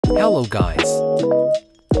Hello guys.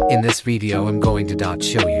 In this video I'm going to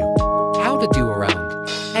show you how to do around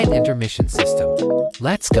an intermission system.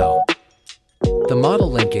 Let's go. The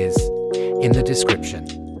model link is in the description.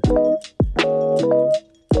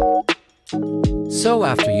 So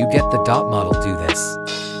after you get the model, do this.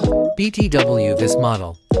 BTW. This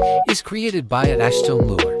model is created by Ashton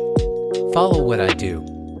Lure. Follow what I do.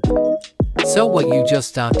 So what you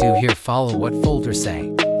just do here, follow what folder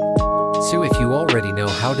say. So if you already know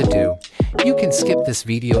how to do, you can skip this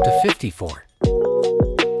video to 54.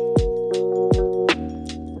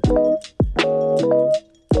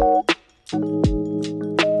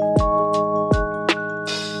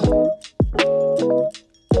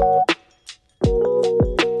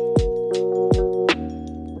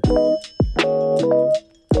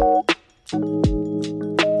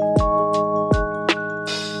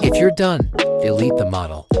 If you're done, delete the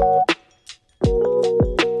model.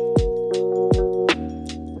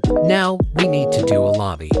 Now, we need to do a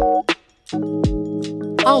lobby.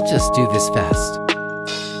 I'll just do this fast.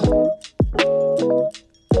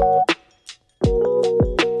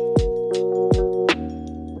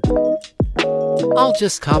 I'll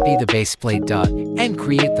just copy the base plate and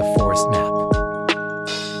create the forest map.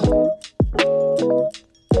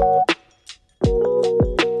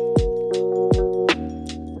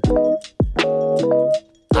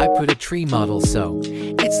 I put a tree model so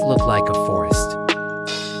it's look like a forest.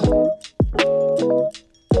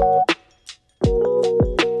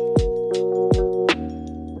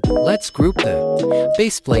 Let's group the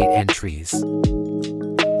base plate and trees.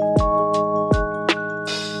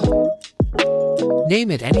 Name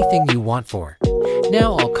it anything you want for.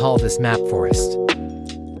 Now I'll call this map forest.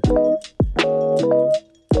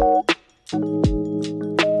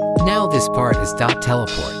 Now this part is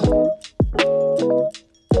teleport.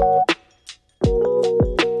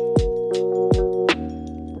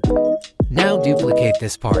 Now duplicate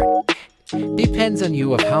this part. Depends on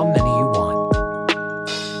you of how many you want.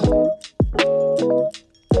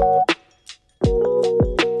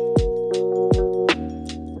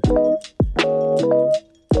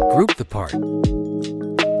 Group the part.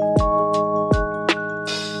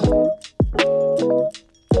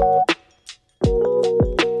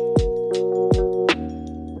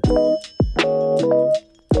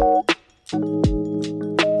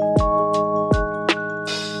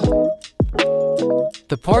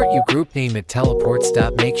 The part you group, name it teleports.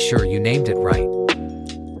 Make sure you named it right.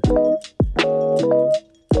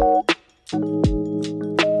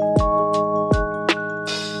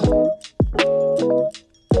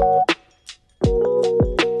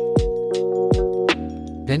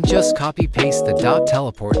 Then just copy-paste the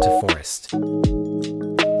teleport to forest.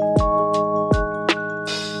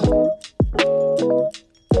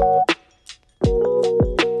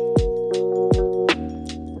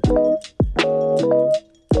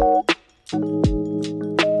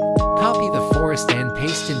 Copy the forest and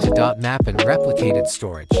paste into map and replicated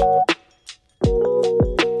storage.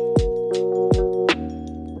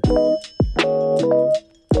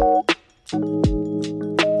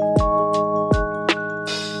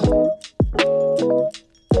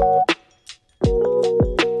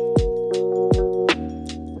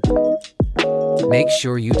 Make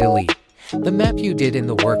sure you delete the map you did in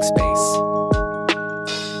the workspace.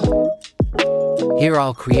 Here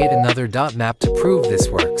I'll create another map to prove this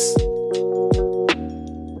works.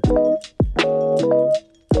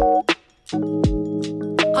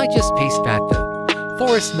 I just paste back the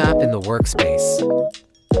forest map in the workspace.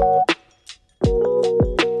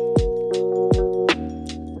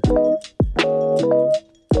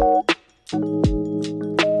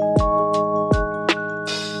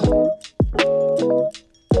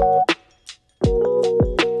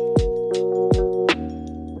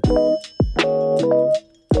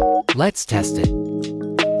 Let's test it.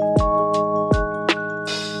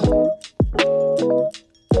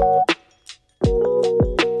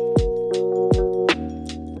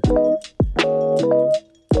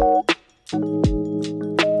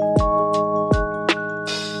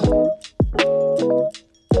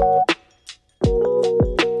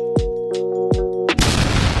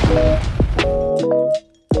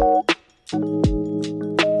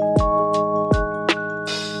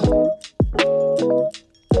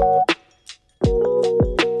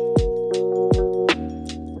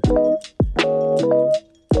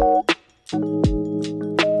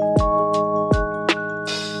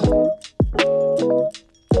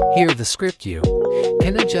 Here the script, you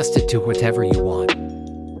can adjust it to whatever you want.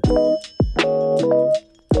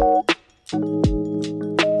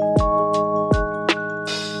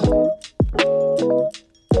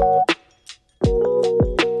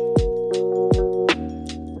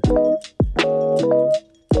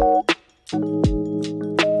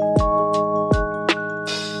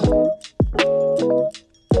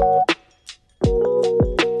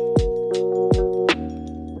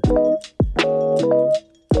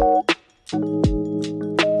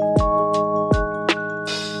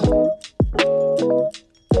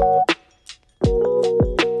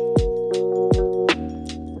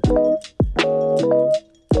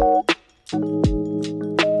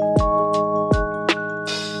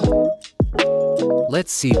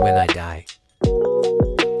 Let's see when I die.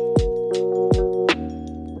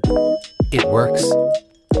 It works.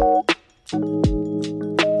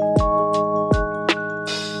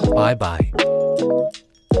 Bye-bye.